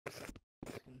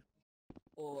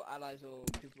or allies or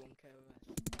people on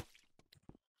KOS.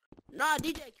 Nah,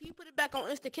 DJ, can you put it back on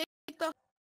Insta Kick though?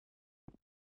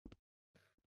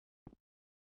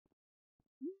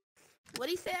 What'd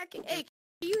he say? Hey,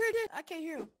 can you hear this? I can't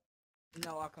hear him.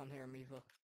 No, I can't hear him either.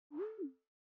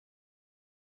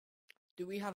 Do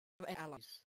we have any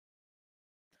allies?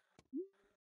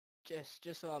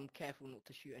 Just so I'm careful not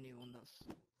to shoot anyone that's...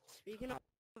 Speaking of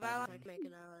allies, I can make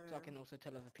an ally. So I can also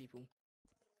tell other people.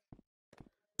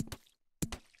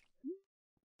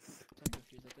 I'm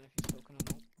confused, I don't know if you've spoken or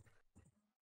not.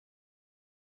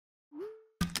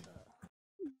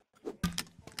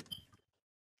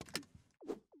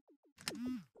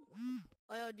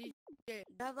 Oh, yo, DJ,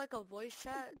 I have like a voice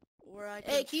chat where I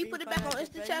Hey, can you put it back on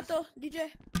Insta chat though, DJ?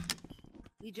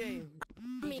 DJ,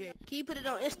 I mean, can you put it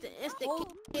on Insta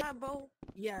Kick, bro?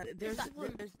 yeah, there's like,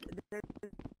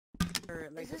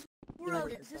 is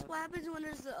this what happens when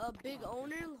there's a big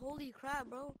owner? Holy crap,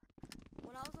 bro.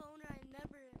 When I was an owner, I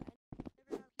never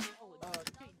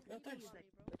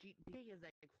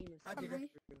I did it.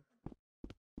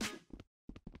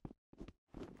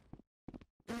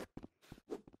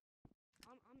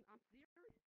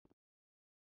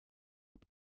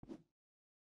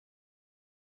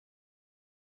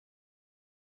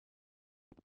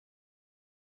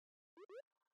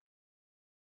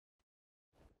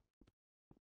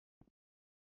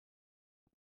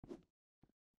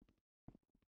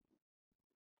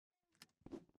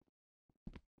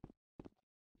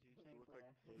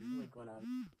 I'm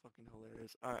serious. Fucking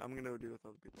hilarious. Alright, I'm gonna go deal with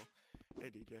other people. Hey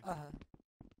DJ.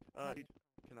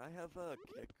 Can I have a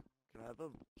kick? Can I have a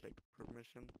kick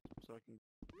permission so I can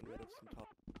get rid of some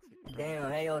toxic?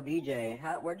 Damn, hey yo DJ,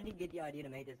 where did he get the idea to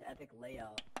make this epic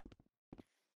layout?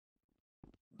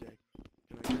 Jake,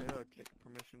 can I get a kick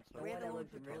permission so I That can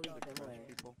looks get really toxic similar. trash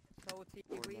people? So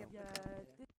we have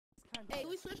Hey,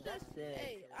 we switch this? Sick.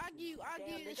 Hey, I'll give you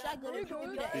the they shotgun if you give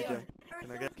me the DJ, AR.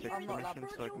 can I get a kick I'm not permission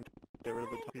so I can get rid of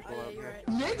the top people Oh, out yeah, here? you're right.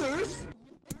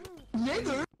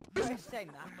 Niggers!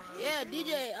 Yeah,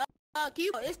 DJ, can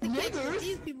you it's the kick 'cause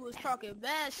these people is talking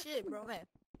bad shit, bro. Okay.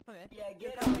 Yeah,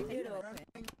 get him, get him.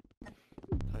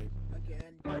 Type.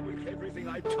 Again. I wish everything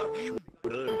I touch would.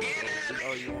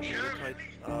 Oh, you want me to type,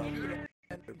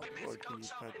 or can you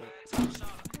type it?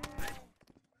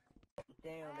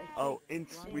 Damn, Oh,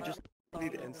 we just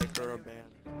need insect or a ban.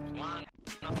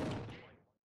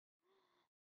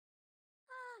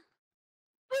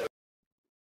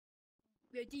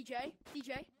 Yo, DJ.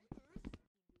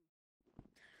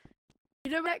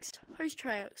 You know next host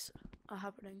tryouts are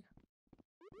happening.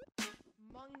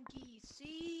 Monkey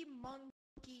see,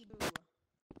 monkey boo.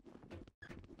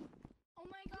 Oh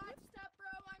my god, stop bro,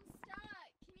 I'm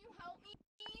stuck. Can you help me?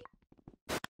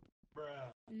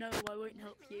 Bruh. No, I won't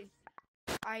help you.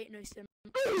 I ain't no sim.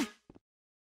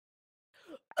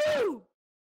 Ooh!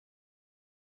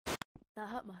 That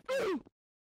hurt my throat.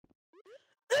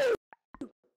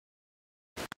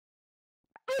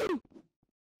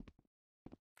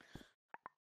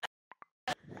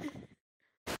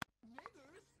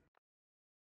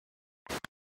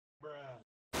 Bruh.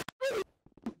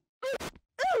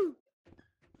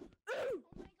 Oh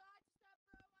my god, stop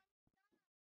bro, I'm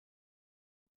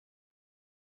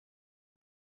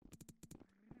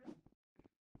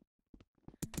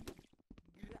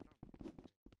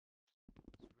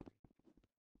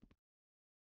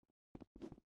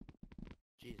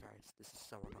Jesus Christ, this is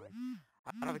so annoying.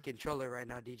 I don't have a controller right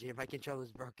now, DJ. My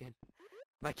controller's broken.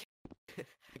 My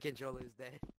controller is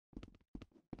dead.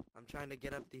 I'm trying to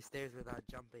get up these stairs without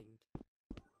jumping.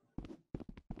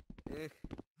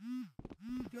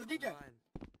 Yo DJ, Come on.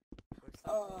 Where's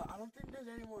the- I don't think there's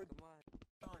any more Come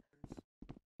on. guns.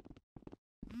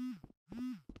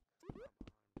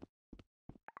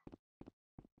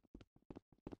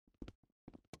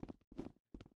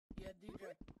 Yeah,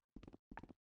 DJ.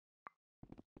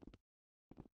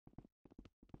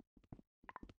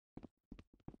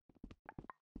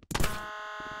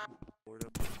 Board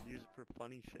up. Use it for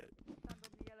funny shit.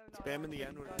 Spam in the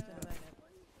N word.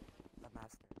 The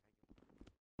master.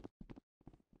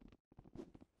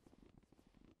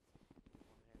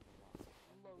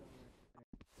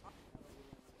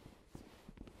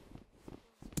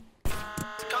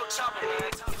 Go shopping,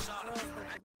 man.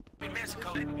 We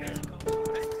Mexico.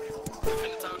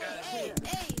 Hey!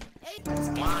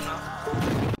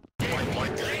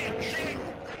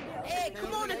 Hey,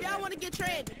 come on if y'all wanna get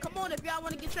trained. Come on if y'all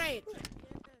wanna get trained.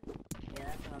 Yeah,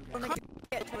 that's what I'm Come saying.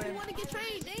 if you wanna get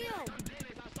trained, damn.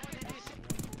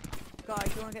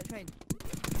 Guys, you wanna get trained?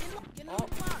 Get in the block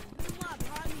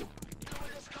behind me.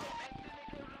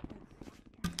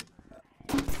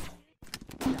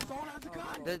 Someone has a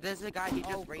gun! There's a guy he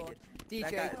just raided. DJ.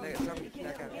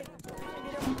 That guy.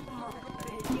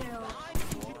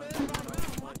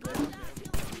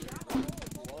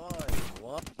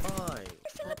 Why?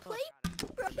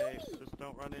 Hey, just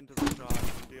don't run into the shot.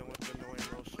 I'm dealing with annoying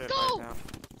little shit right now.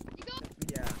 You go,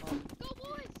 Yeah. go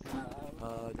boys!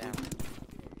 Down.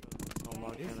 I'm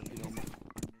not gonna be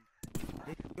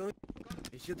on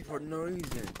He's shooting for no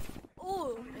reason.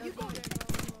 Oh, you go.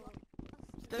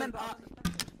 Stand up.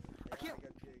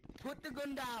 Put the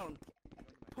gun down.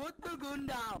 Put the gun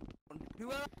down.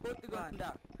 Whoever put the gun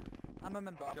down. I'm a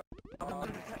member.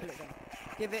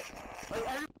 Give it.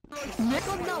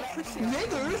 Nigga, no, pussy.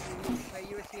 Niggers. Hey,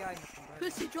 you're a CI.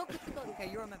 Pussy, drop the gun. Okay,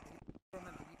 you're a member. You're a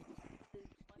member.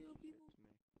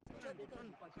 Drop the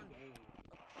gun.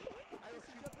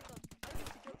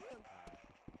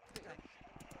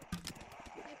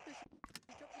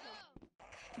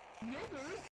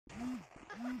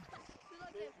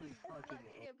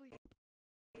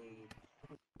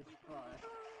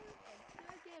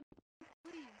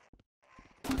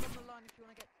 On the line if you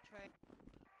want to get trained.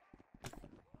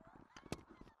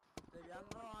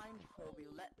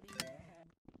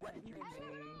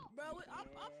 Bro,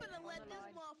 I'm finna let this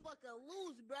motherfucker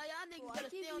loose, bro. Y'all niggas Well, gotta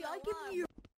stay on the I'll line. give you your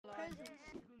presents.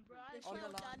 Bro, I On chill the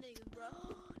with y'all line. niggas, bro.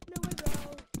 No way,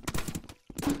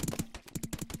 bro.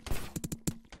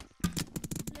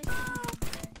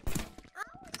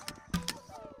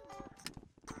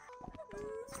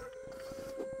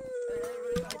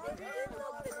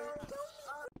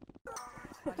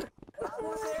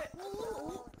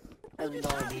 How's it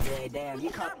going, DJ? Damn, you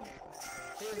caught me.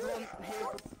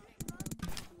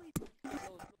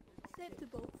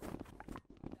 Acceptable.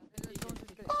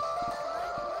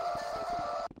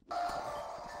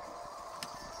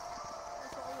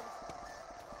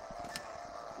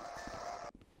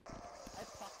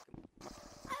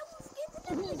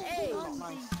 Hey,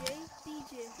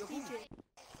 DJ.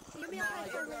 Give me a high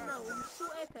five right now. You're so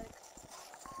epic.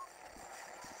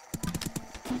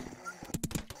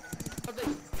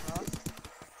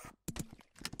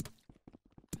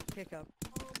 Kick up.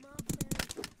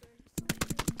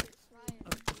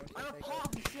 I'm a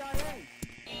cop, CIA.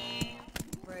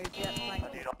 Brave, yeah,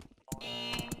 thank you.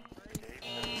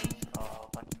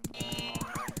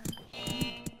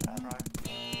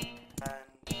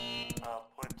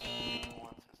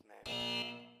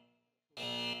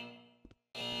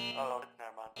 Oh,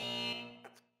 never mind.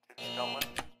 It's dealt with?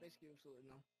 Basically, absolutely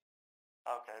no.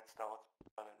 Okay, it's dealt with.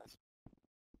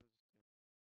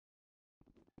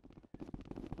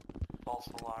 False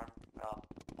alarm. I'm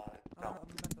a member.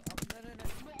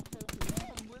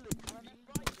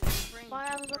 My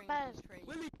arms are bad.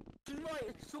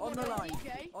 On the line.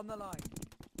 DJ. On the line.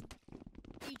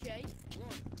 DJ.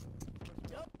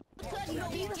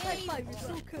 Give me a high five. You're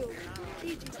so cool.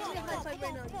 DJ, give me a high five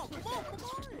right now. You're so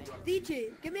cool. DJ,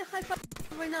 give me a high five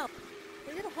right now.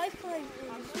 I get a high five.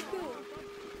 You're so cool.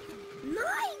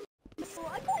 Nice. Oh,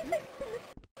 I got a high five.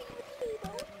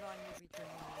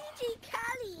 DJ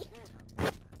Cali.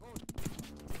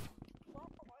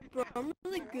 Bro, I'm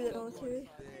really good at military.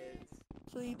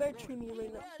 So you better treat me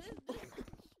right now.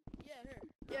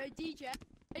 Yo, DJ.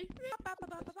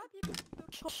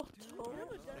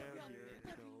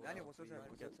 Daniel, what's up?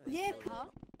 Yeah,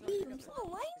 I'm so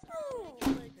nice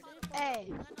though. Hey,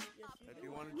 If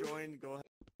you want to join, go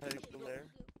ahead and come there.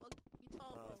 If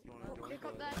you want to join, pick go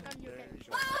up that gun, you there. can. You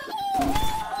go.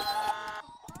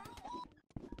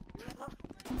 Come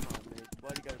on, mate. Why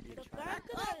do you gotta be a child?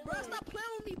 Oh, bro, stop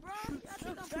playing with me, bro. I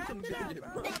think I'm back to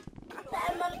that, bro.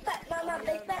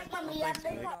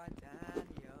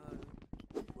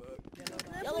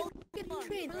 Yellow, get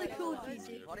trained. Really cool,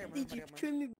 DJ. DJ,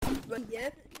 train me. Yeah,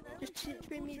 just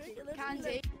train me.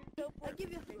 Candy. I'll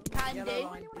give you. Candy. Yellow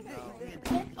line.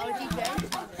 Oh,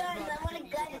 DJ.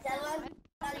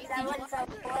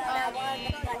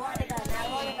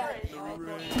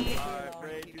 Alright,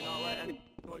 Ray, do not let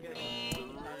anyone get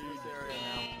past this area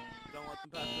now. Don't let them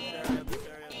pass this area. This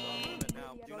area is off limit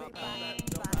now. Do not pass that.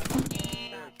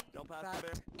 Don't pass the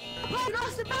barriers. Don't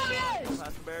pass the barriers! Don't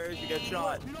pass the barriers, you get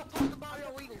shot.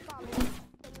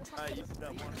 Alright, you that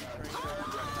one train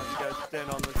have you guys stand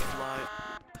on this line.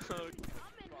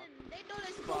 They know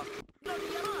this Fuck.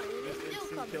 This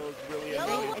instant kill is really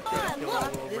Yellow annoying. one, Kill a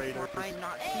look. little raider.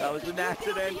 not That was an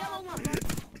accident. Yellow one.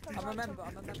 I'm a member.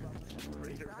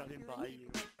 Raider running by you.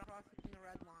 crossing the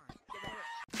red line.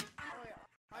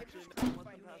 Actually, no, let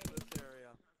them pass this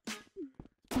area.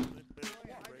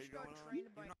 Ray going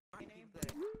on?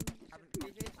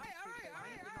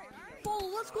 Follow,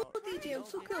 let's go, DJ. I'm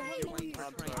so cool. I'm sorry, you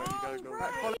gotta go Right,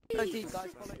 right. follow DJ, guys.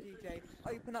 Follow DJ.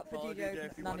 Open up for Follow DJ. DJ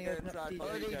if you Nanny, want to open up get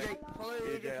for inside. DJ. Follow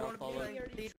DJ. I'll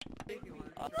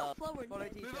follow. Flower. Follow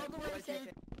DJ. Move out the way, Follow Steve.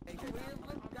 DJ. We have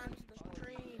I'm down to the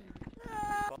train.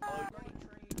 Follow.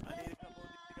 I need a couple of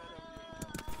you guys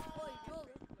over Oi, Joel.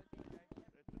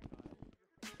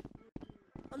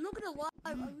 I'm not gonna lie,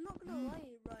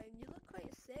 Ryan. You look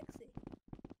quite sexy.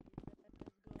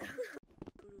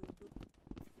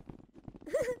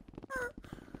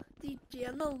 DJ,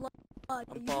 I'm not lying. I'm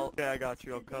You fall. look Yeah, I got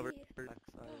you. I'll sexy. cover.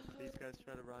 These guys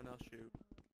try to run, I'll shoot.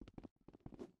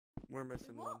 We're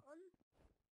missing What? one.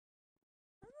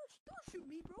 Don't shoot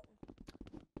me, bro.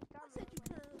 I said you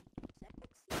kinda sexy.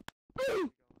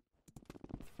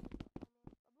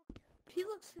 He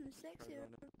looks kinda sexy.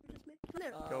 Come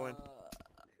there. Go in.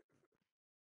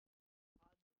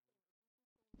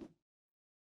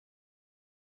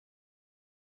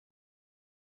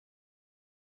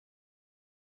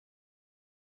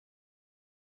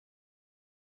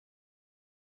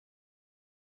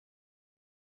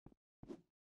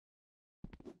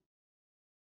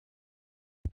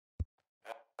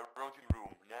 Approaching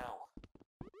room now.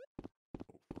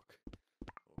 Oh fuck.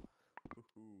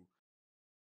 Oh.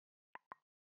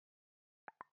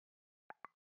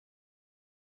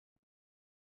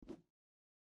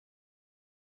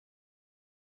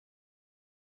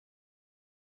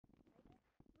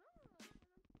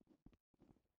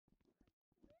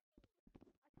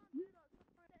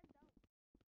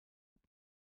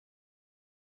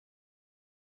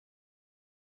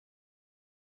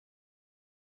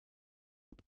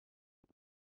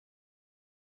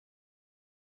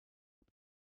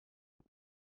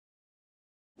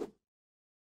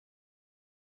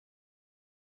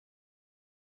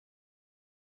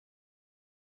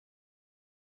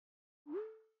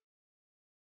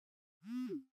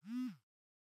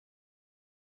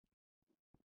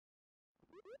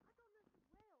 Hoo-hoo.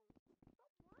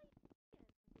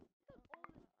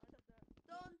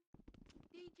 Done.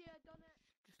 DJ, I done it.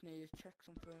 Just need to check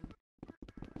something.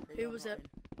 Who was it?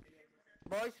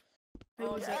 Boys. Who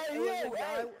was it? It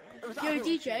was a guy. Yo,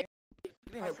 DJ.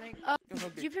 I think.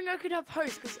 Do you think I could have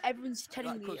host? Because everyone's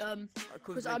telling me, Because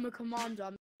because I'm a commander,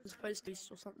 I'm supposed to be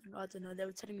or something. I don't know. They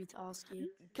were telling me to ask you.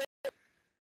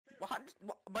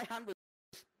 My hand was.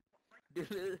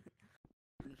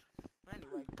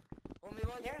 Anyway.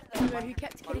 Anyway, who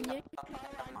kept killing you?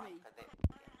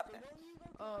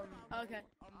 Okay.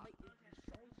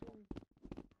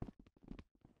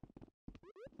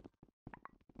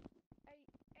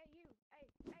 Hey, you. Hey.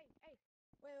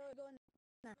 Wait, go in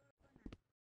there.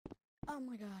 Oh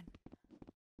my god.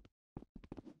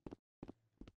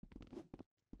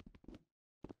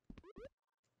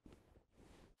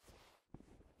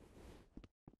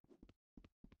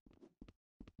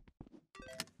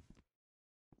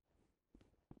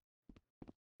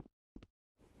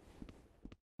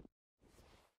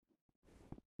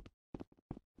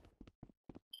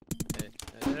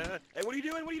 Hey, what are you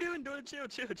doing? What are you doing? Do it, chill.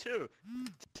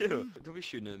 Don't be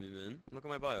shooting at me, man. Look at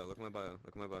my bio. Look at my bio.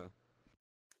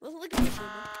 Look at this.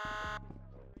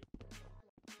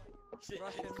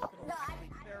 Russian.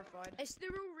 Verified. It's the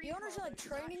real You wanna show a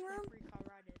training room?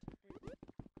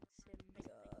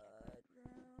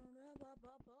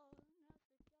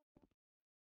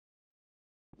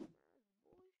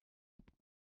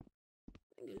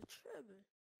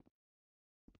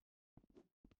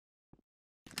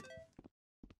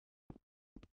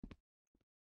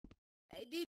 Hey,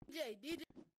 DJ.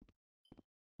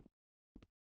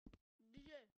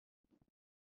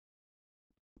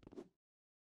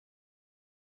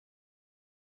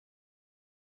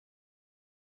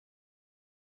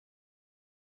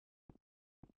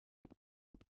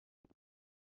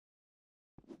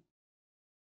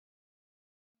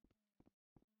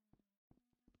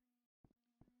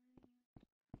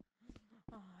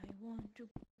 I want to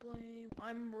play.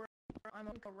 I'm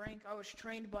a rank. I was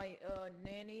trained by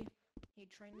Nanny. He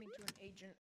trained me to an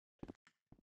agent.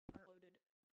 Unloaded.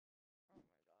 Oh my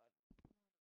god.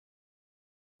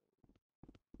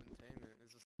 Containment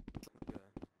is just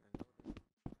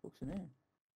What's in here?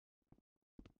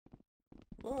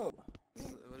 Whoa!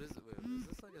 What is it? Wait, is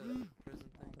this like a prison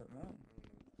thing? I don't know.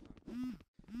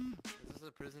 Is this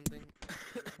a prison thing?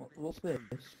 What's this?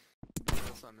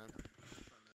 What's up, man?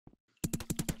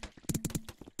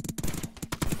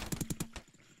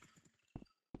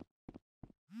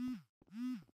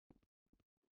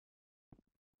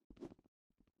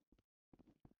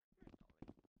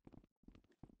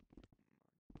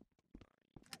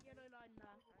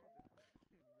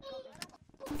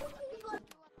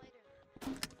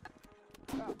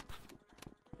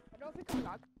 I don't think I'm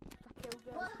lagged. I killed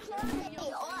it. Well,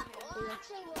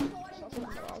 actually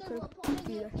recording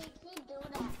this.